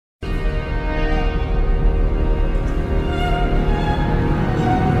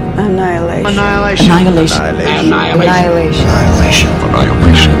Annihilation. Annihilation. Annihilation. Annihilation.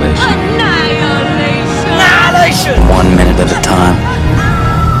 Annihilation. Annihilation. 1 minute at a time.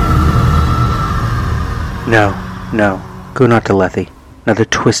 No, go not to Lethe, neither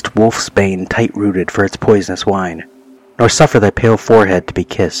twist wolf's bane tight-rooted for its poisonous wine, nor suffer thy pale forehead to be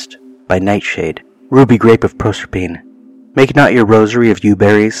kissed by nightshade, ruby grape of Proserpine. Make not your rosary of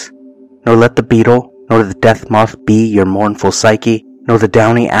yew-berries, nor let the beetle, nor the death moth be your mournful Psyche, nor the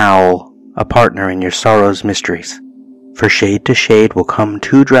downy owl a partner in your sorrow's mysteries. For shade to shade will come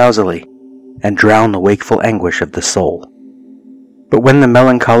too drowsily, and drown the wakeful anguish of the soul. But when the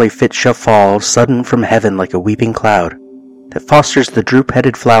melancholy fit shall fall sudden from heaven like a weeping cloud, that fosters the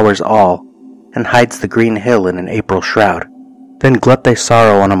droop-headed flowers all, and hides the green hill in an April shroud, then glut thy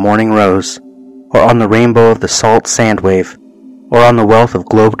sorrow on a morning rose, or on the rainbow of the salt sand wave, or on the wealth of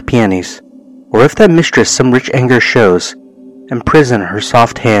globed peonies, or if thy mistress some rich anger shows, imprison her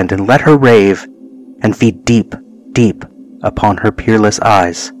soft hand and let her rave, and feed deep, deep upon her peerless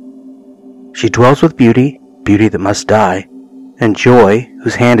eyes. She dwells with beauty, beauty that must die, and joy,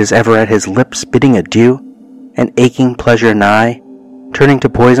 whose hand is ever at his lips bidding adieu, and aching pleasure nigh, turning to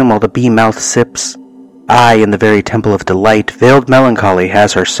poison while the bee-mouth sips. Aye, in the very temple of delight, veiled melancholy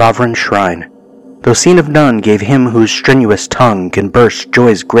has her sovereign shrine. Though seen of none, gave him whose strenuous tongue can burst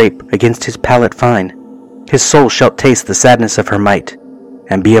joy's grape against his palate fine. His soul shall taste the sadness of her might,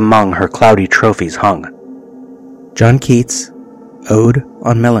 and be among her cloudy trophies hung. John Keats, Ode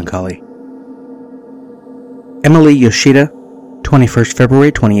on Melancholy. Emily Yoshida, 21st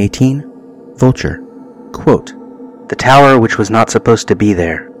February 2018, Vulture. Quote, "The tower which was not supposed to be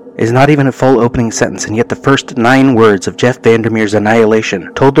there is not even a full opening sentence, and yet the first 9 words of Jeff Vandermeer's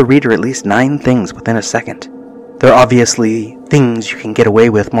Annihilation told the reader at least 9 things within a second. There are obviously things you can get away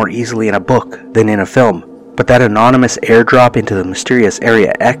with more easily in a book than in a film, but that anonymous airdrop into the mysterious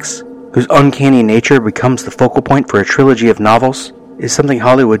Area X, whose uncanny nature becomes the focal point for a trilogy of novels, is something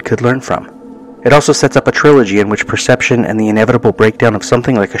Hollywood could learn from. It also sets up a trilogy in which perception and the inevitable breakdown of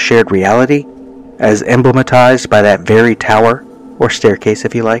something like a shared reality, as emblematized by that very tower, or staircase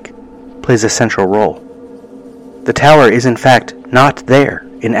if you like, plays a central role. The tower is in fact not there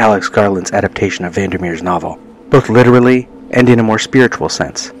in Alex Garland's adaptation of Vandermeer's novel, both literally and in a more spiritual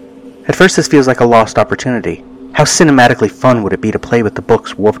sense. At first this feels like a lost opportunity. How cinematically fun would it be to play with the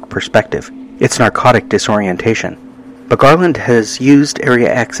book's warped perspective, its narcotic disorientation? But Garland has used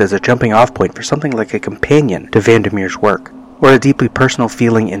Area X as a jumping-off point for something like a companion to Vandermeer's work, or a deeply personal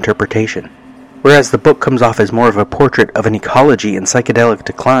feeling interpretation. Whereas the book comes off as more of a portrait of an ecology in psychedelic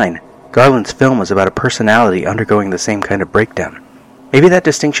decline, Garland's film is about a personality undergoing the same kind of breakdown. Maybe that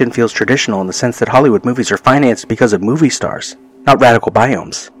distinction feels traditional in the sense that Hollywood movies are financed because of movie stars, not radical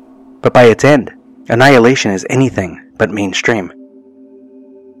biomes. But by its end, Annihilation is anything but mainstream.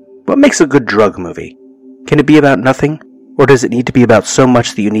 What makes a good drug movie? Can it be about nothing? Or does it need to be about so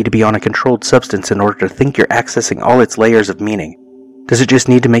much that you need to be on a controlled substance in order to think you're accessing all its layers of meaning? Does it just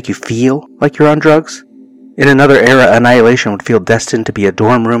need to make you feel like you're on drugs? In another era, Annihilation would feel destined to be a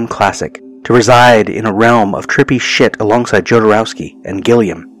dorm room classic, to reside in a realm of trippy shit alongside Jodorowsky and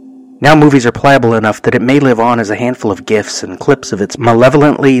Gilliam. Now movies are pliable enough that it may live on as a handful of gifs and clips of its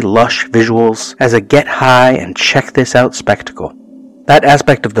malevolently lush visuals as a get high and check this out spectacle. That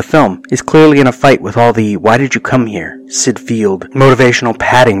aspect of the film is clearly in a fight with all the "why did you come here" Sid Field motivational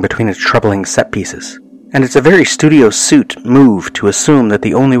padding between its troubling set pieces. And it's a very studio suit move to assume that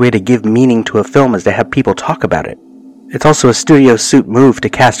the only way to give meaning to a film is to have people talk about it. It's also a studio suit move to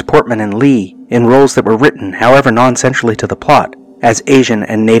cast Portman and Lee in roles that were written, however non-centrally to the plot, as Asian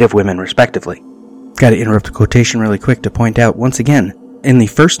and Native women respectively. Gotta interrupt the quotation really quick to point out, once again, in the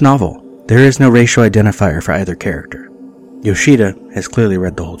first novel, there is no racial identifier for either character. Yoshida has clearly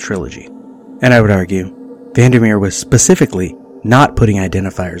read the whole trilogy. And I would argue, Vandermeer was specifically not putting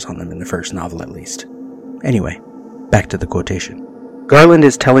identifiers on them in the first novel at least. Anyway, back to the quotation. Garland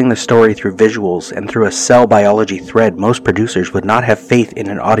is telling the story through visuals and through a cell biology thread most producers would not have faith in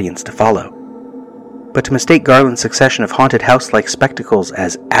an audience to follow. But to mistake Garland's succession of haunted house-like spectacles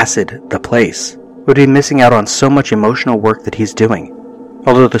as Acid the Place would be missing out on so much emotional work that he's doing,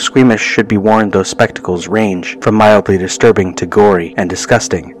 although the squeamish should be warned those spectacles range from mildly disturbing to gory and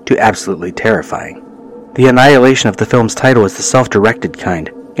disgusting to absolutely terrifying. The annihilation of the film's title is the self-directed kind,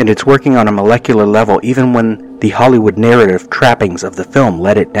 and it's working on a molecular level even when the Hollywood narrative trappings of the film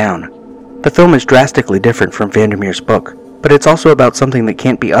let it down. The film is drastically different from Vandermeer's book, but it's also about something that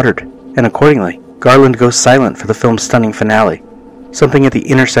can't be uttered, and accordingly, Garland goes silent for the film's stunning finale, something at the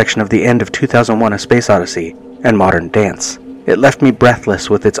intersection of the end of 2001: A Space Odyssey and modern dance. It left me breathless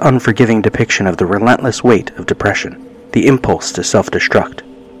with its unforgiving depiction of the relentless weight of depression, the impulse to self-destruct.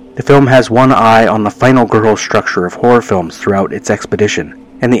 The film has one eye on the final girl structure of horror films throughout its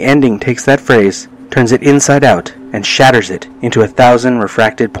expedition, and the ending takes that phrase, turns it inside out, and shatters it into 1,000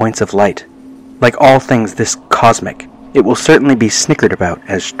 refracted points of light. Like all things this cosmic, it will certainly be snickered about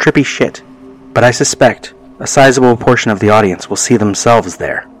as trippy shit, but I suspect a sizable portion of the audience will see themselves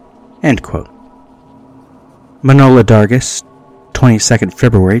there. End quote. Manola Dargis, 22nd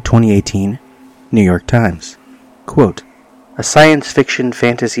February 2018, New York Times. Quote, a science fiction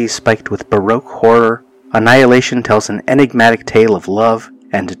fantasy spiked with Baroque horror, Annihilation tells an enigmatic tale of love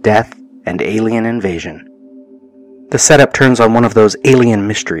and death and alien invasion. The setup turns on one of those alien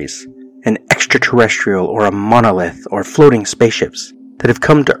mysteries, an extraterrestrial or a monolith or floating spaceships that have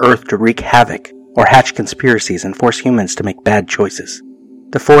come to Earth to wreak havoc or hatch conspiracies and force humans to make bad choices.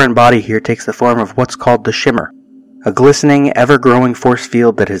 The foreign body here takes the form of what's called the Shimmer, a glistening, ever-growing force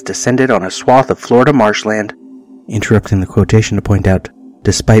field that has descended on a swath of Florida marshland, interrupting the quotation to point out,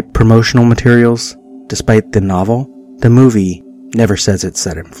 despite promotional materials, despite the novel, the movie never says it's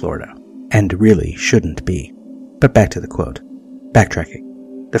set in Florida, and really shouldn't be. But back to the quote.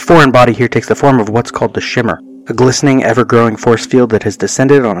 Backtracking. The foreign body here takes the form of what's called the Shimmer, a glistening, ever-growing force field that has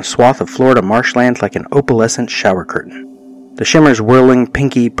descended on a swath of Florida marshland like an opalescent shower curtain. The Shimmer's whirling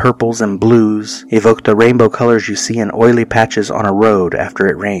pinky purples and blues evoke the rainbow colors you see in oily patches on a road after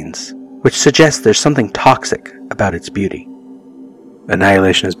it rains, which suggests there's something toxic about its beauty.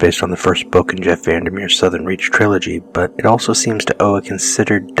 Annihilation is based on the first book in Jeff Vandermeer's Southern Reach trilogy, but it also seems to owe a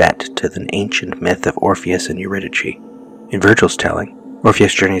considered debt to the ancient myth of Orpheus and Eurydice. In Virgil's telling,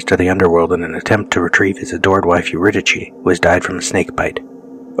 Orpheus journeys to the underworld in an attempt to retrieve his adored wife Eurydice, who has died from a snake bite.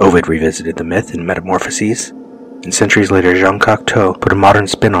 Ovid revisited the myth in Metamorphoses, and centuries later Jean Cocteau put a modern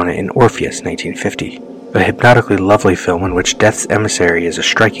spin on it in Orpheus 1950, a hypnotically lovely film in which Death's emissary is a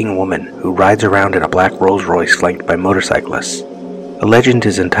striking woman who rides around in a black Rolls-Royce flanked by motorcyclists. A legend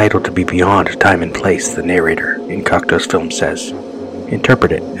is entitled to be beyond time and place, the narrator in Cocteau's film says.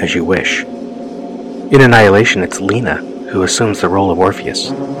 Interpret it as you wish. In Annihilation, it's Lena who assumes the role of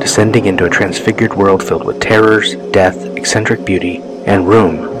Orpheus, descending into a transfigured world filled with terrors, death, eccentric beauty, and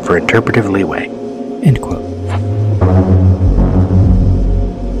room for interpretive leeway. End quote.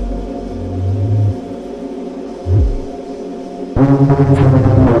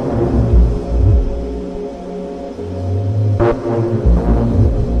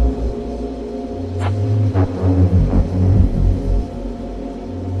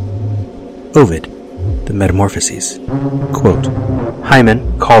 Ovid, the Metamorphoses. Quote,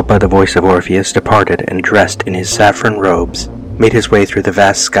 Hymen, called by the voice of Orpheus, departed and dressed in his saffron robes, made his way through the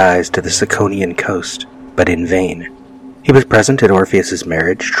vast skies to the Ciconian coast, but in vain. He was present at Orpheus's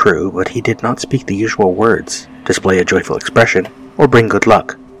marriage, true, but he did not speak the usual words, display a joyful expression, or bring good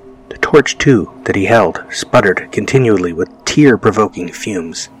luck. The torch, too, that he held, sputtered continually with tear-provoking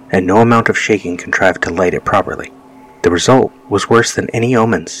fumes, and no amount of shaking contrived to light it properly. The result was worse than any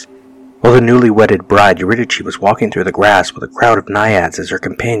omens. While the newly wedded bride Eurydice was walking through the grass with a crowd of naiads as her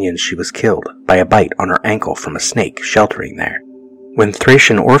companions, she was killed by a bite on her ankle from a snake sheltering there. When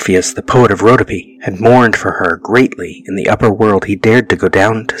Thracian Orpheus, the poet of Rhodope, had mourned for her greatly in the upper world, he dared to go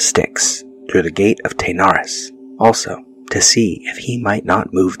down to Styx, through the gate of Taenarus, also to see if he might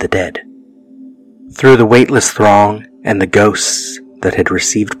not move the dead. Through the weightless throng and the ghosts that had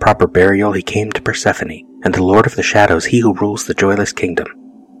received proper burial, he came to Persephone, and the Lord of the Shadows, he who rules the joyless kingdom.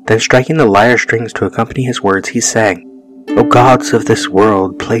 Then striking the lyre strings to accompany his words, he sang, O gods of this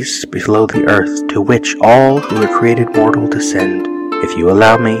world, placed below the earth, to which all who are created mortal descend, if you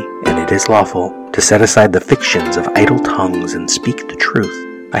allow me, and it is lawful, to set aside the fictions of idle tongues and speak the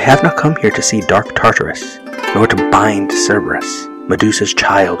truth, I have not come here to see dark Tartarus, nor to bind Cerberus, Medusa's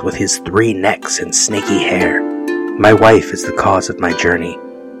child with his 3 necks and snaky hair. My wife is the cause of my journey.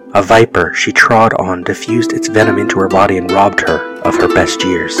 A viper she trod on diffused its venom into her body and robbed her of her best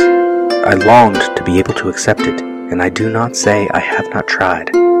years. I longed to be able to accept it, and I do not say I have not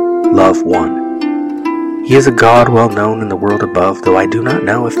tried. Love won. He is a god well known in the world above, though I do not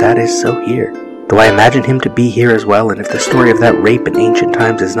know if that is so here. Though I imagine him to be here as well, and if the story of that rape in ancient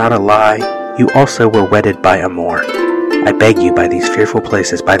times is not a lie, you also were wedded by Amor. I beg you by these fearful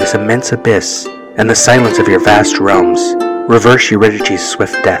places, by this immense abyss, and the silence of your vast realms, reverse Eurydice's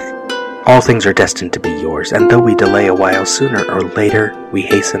swift death. All things are destined to be yours, and though we delay a while, sooner or later we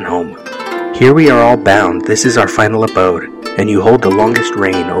hasten home. Here we are all bound, this is our final abode, and you hold the longest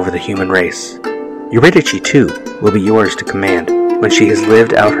reign over the human race. Eurydice, too, will be yours to command, when she has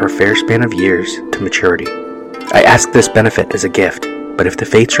lived out her fair span of years to maturity. I ask this benefit as a gift, but if the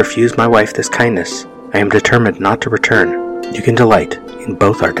fates refuse my wife this kindness, I am determined not to return. You can delight in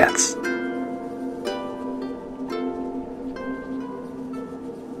both our deaths.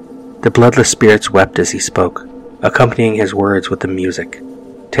 The bloodless spirits wept as he spoke, accompanying his words with the music.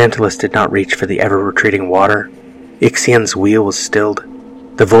 Tantalus did not reach for the ever-retreating water. Ixion's wheel was stilled.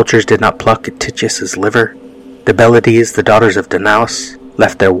 The vultures did not pluck at Tityus' liver. The Bellides, the daughters of Danaus,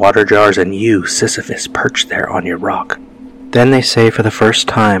 left their water jars, and you, Sisyphus, perched there on your rock. Then they say for the first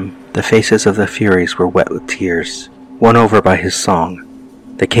time, the faces of the Furies were wet with tears, won over by his song.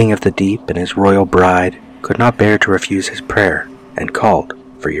 The king of the deep and his royal bride could not bear to refuse his prayer, and called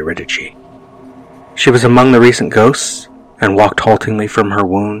for Eurydice. She was among the recent ghosts, and walked haltingly from her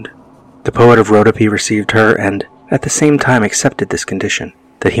wound. The poet of Rhodope received her, and at the same time accepted this condition,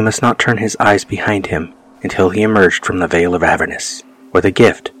 that he must not turn his eyes behind him until he emerged from the Vale of Avernus, where the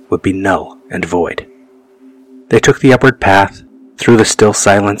gift would be null and void. They took the upward path, through the still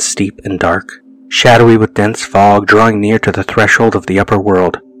silence steep and dark, shadowy with dense fog, drawing near to the threshold of the upper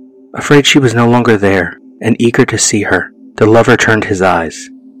world. Afraid she was no longer there, and eager to see her, the lover turned his eyes.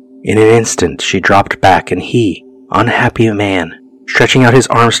 In an instant she dropped back, and he, unhappy man, stretching out his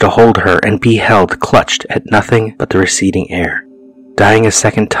arms to hold her and be held, clutched at nothing but the receding air. Dying a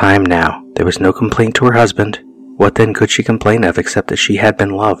second time now, there was no complaint to her husband. What then could she complain of except that she had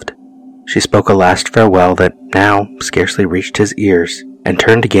been loved? She spoke a last farewell that now scarcely reached his ears, and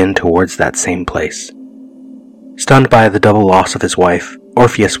turned again towards that same place. Stunned by the double loss of his wife,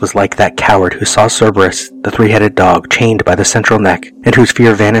 Orpheus was like that coward who saw Cerberus, the three-headed dog, chained by the central neck, and whose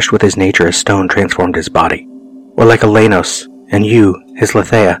fear vanished with his nature as stone transformed his body. Or like Elanos, and you, his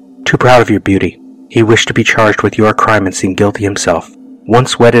Letheia, too proud of your beauty. He wished to be charged with your crime and seemed guilty himself.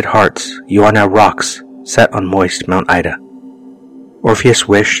 Once wedded hearts, you are now rocks, set on moist Mount Ida. Orpheus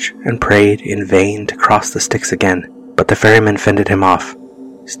wished and prayed in vain to cross the Styx again, but the ferryman fended him off.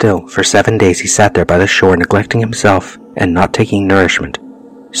 Still, for 7 days he sat there by the shore, neglecting himself and not taking nourishment.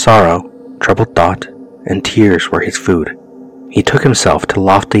 Sorrow, troubled thought, and tears were his food. He took himself to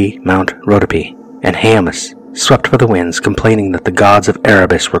lofty Mount Rhodope, and Haemus, swept by the winds, complaining that the gods of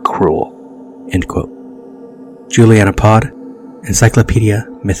Erebus were cruel. End quote. Juliana Pod, Encyclopedia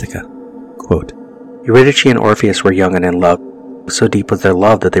Mythica. Quote, Eurydice and Orpheus were young and in love. So deep was their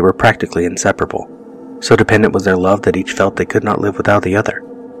love that they were practically inseparable. So dependent was their love that each felt they could not live without the other.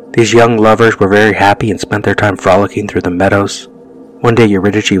 These young lovers were very happy and spent their time frolicking through the meadows. One day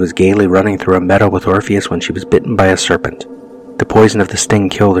Eurydice was gaily running through a meadow with Orpheus when she was bitten by a serpent. The poison of the sting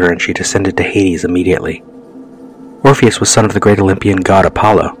killed her, and she descended to Hades immediately. Orpheus was son of the great Olympian god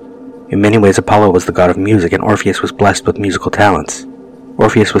Apollo. In many ways Apollo was the god of music, and Orpheus was blessed with musical talents.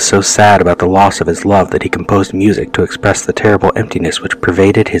 Orpheus was so sad about the loss of his love that he composed music to express the terrible emptiness which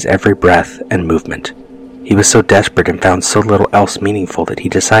pervaded his every breath and movement. He was so desperate and found so little else meaningful that he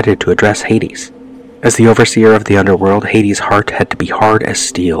decided to address Hades. As the overseer of the underworld, Hades' heart had to be hard as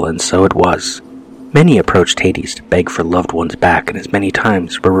steel, and so it was. Many approached Hades to beg for loved ones back, and as many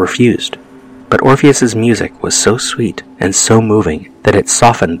times were refused. But Orpheus's music was so sweet and so moving that it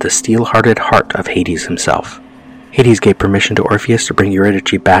softened the steel-hearted heart of Hades himself. Hades gave permission to Orpheus to bring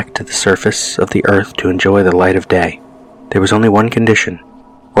Eurydice back to the surface of the earth to enjoy the light of day. There was only one condition.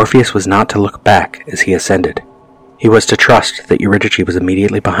 Orpheus was not to look back as he ascended. He was to trust that Eurydice was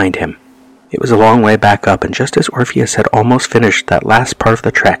immediately behind him. It was a long way back up, and just as Orpheus had almost finished that last part of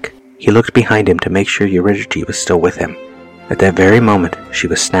the trek, he looked behind him to make sure Eurydice was still with him. At that very moment, she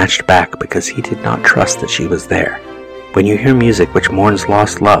was snatched back because he did not trust that she was there. When you hear music which mourns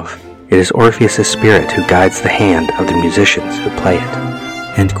lost love, it is Orpheus' spirit who guides the hand of the musicians who play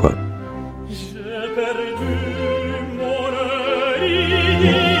it. End quote.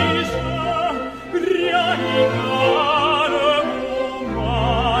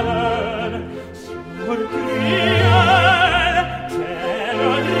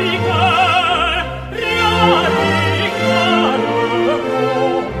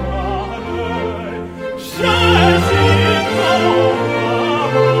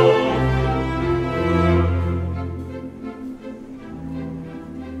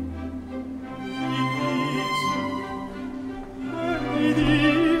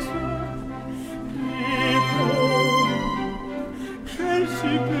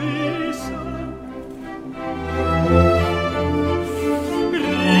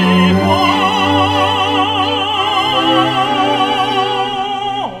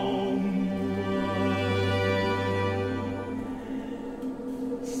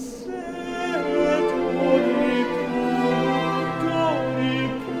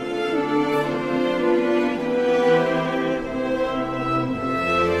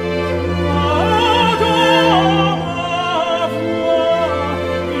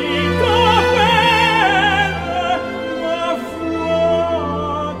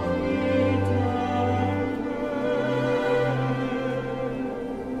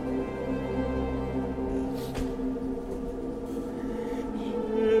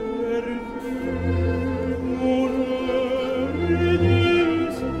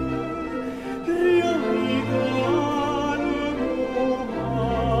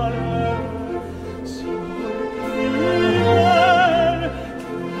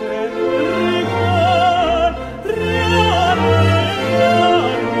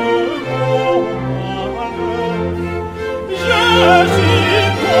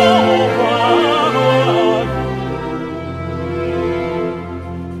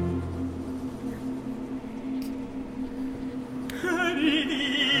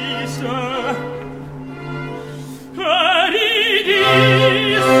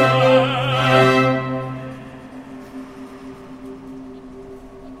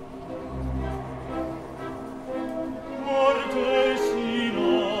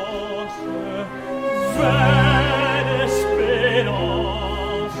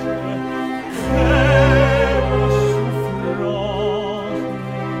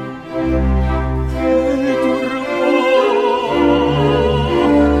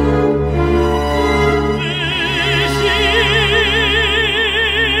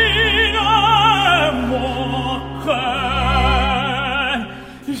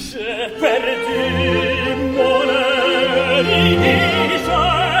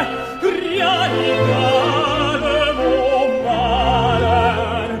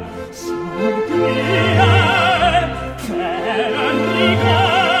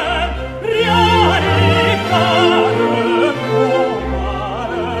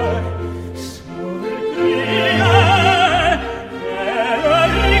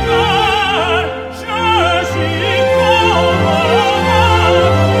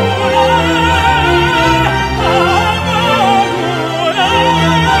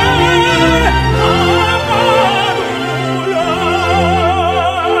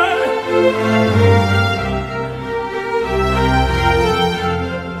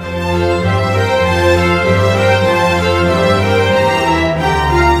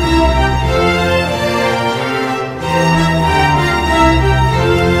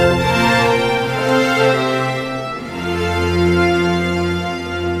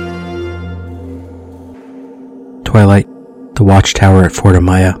 twilight, the watchtower at Fort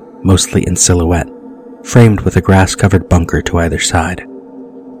Amaya, mostly in silhouette, framed with a grass-covered bunker to either side.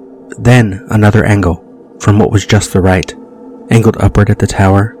 Then another angle, from what was just the right, angled upward at the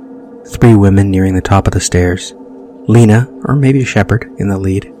tower, 3 women nearing the top of the stairs, Lena, or maybe Shepard, in the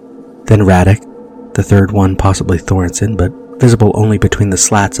lead, then Radek, the third one possibly Thorensen, but visible only between the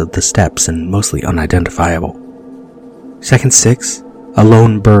slats of the steps and mostly unidentifiable. Second 6, a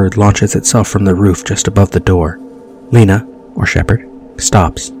lone bird launches itself from the roof just above the door. Lena, or Shepard,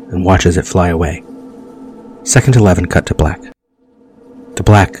 stops and watches it fly away. Second 11 cut to black. The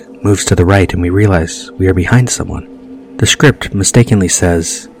black moves to the right and we realize we are behind someone. The script mistakenly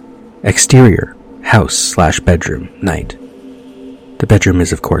says, exterior, house/bedroom, night. The bedroom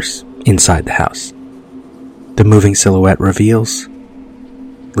is, of course, inside the house. The moving silhouette reveals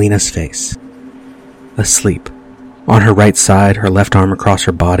Lena's face. Asleep. On her right side, her left arm across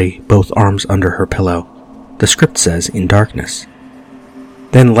her body, both arms under her pillow. The script says, in darkness.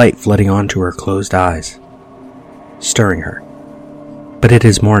 Then light flooding onto her closed eyes, stirring her. But it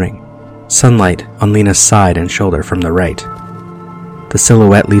is morning. Sunlight on Lena's side and shoulder from the right. The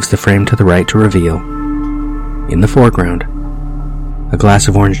silhouette leaves the frame to the right to reveal, in the foreground, a glass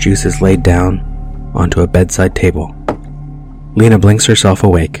of orange juice is laid down onto a bedside table. Lena blinks herself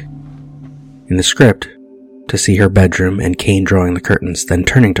awake. In the script, to see her bedroom and Kane drawing the curtains, then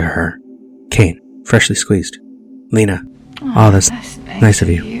turning to her. Kane, freshly squeezed. Lena, that's nice of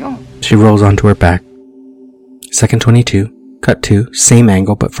you. She rolls onto her back. Second 22, cut to, same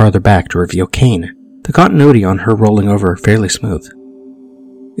angle but farther back to reveal Kane. The continuity on her rolling over fairly smooth.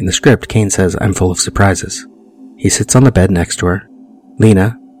 In the script, Kane says, I'm full of surprises. He sits on the bed next to her.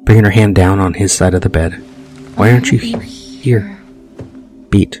 Lena, bringing her hand down on his side of the bed. Why aren't you here?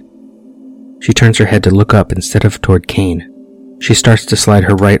 Beat. She turns her head to look up instead of toward Kane. She starts to slide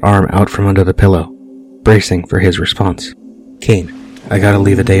her right arm out from under the pillow, bracing for his response. Kane, I gotta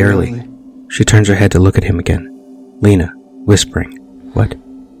leave a day early. She turns her head to look at him again. Lena, whispering, what?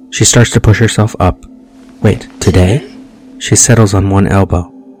 She starts to push herself up. Wait, today? She settles on one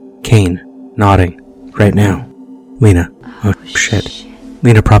elbow. Kane, nodding. Right now. Lena, oh shit.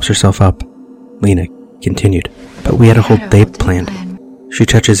 Lena props herself up. Lena continued, but we had a whole day planned. She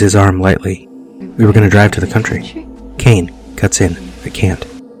touches his arm lightly. We were going to drive to the country. Kane cuts in. I can't.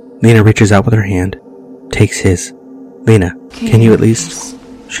 Lena reaches out with her hand, takes his. Lena, can you at least?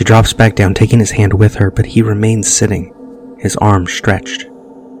 She drops back down, taking his hand with her, but he remains sitting, his arm stretched.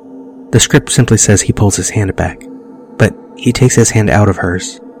 The script simply says he pulls his hand back, but he takes his hand out of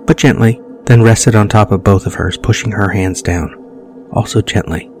hers, but gently, then rests it on top of both of hers, pushing her hands down, also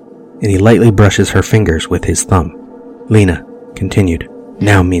gently, and he lightly brushes her fingers with his thumb. Lena continued.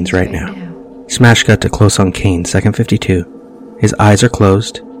 Now means right now. Smash cut to close on Kane, second 52. His eyes are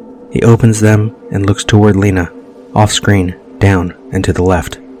closed. He opens them and looks toward Lena, off screen, down, and to the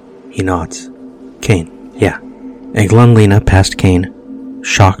left. He nods. Kane, yeah. Eglon Lena past Kane,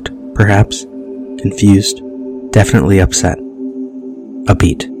 shocked, perhaps, confused, definitely upset. A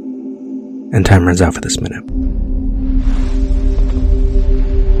beat. And time runs out for this minute.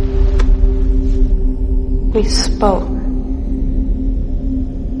 We spoke.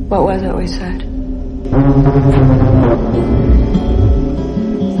 What was it we said?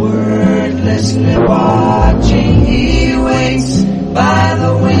 Wordlessly watching, he waits by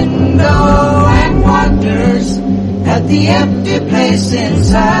the window and wonders at the empty place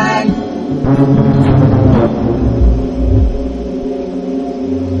inside.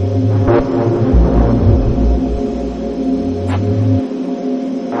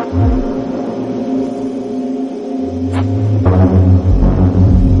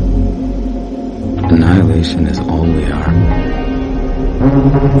 Annihilation is all we are.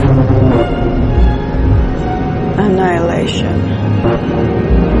 Annihilation.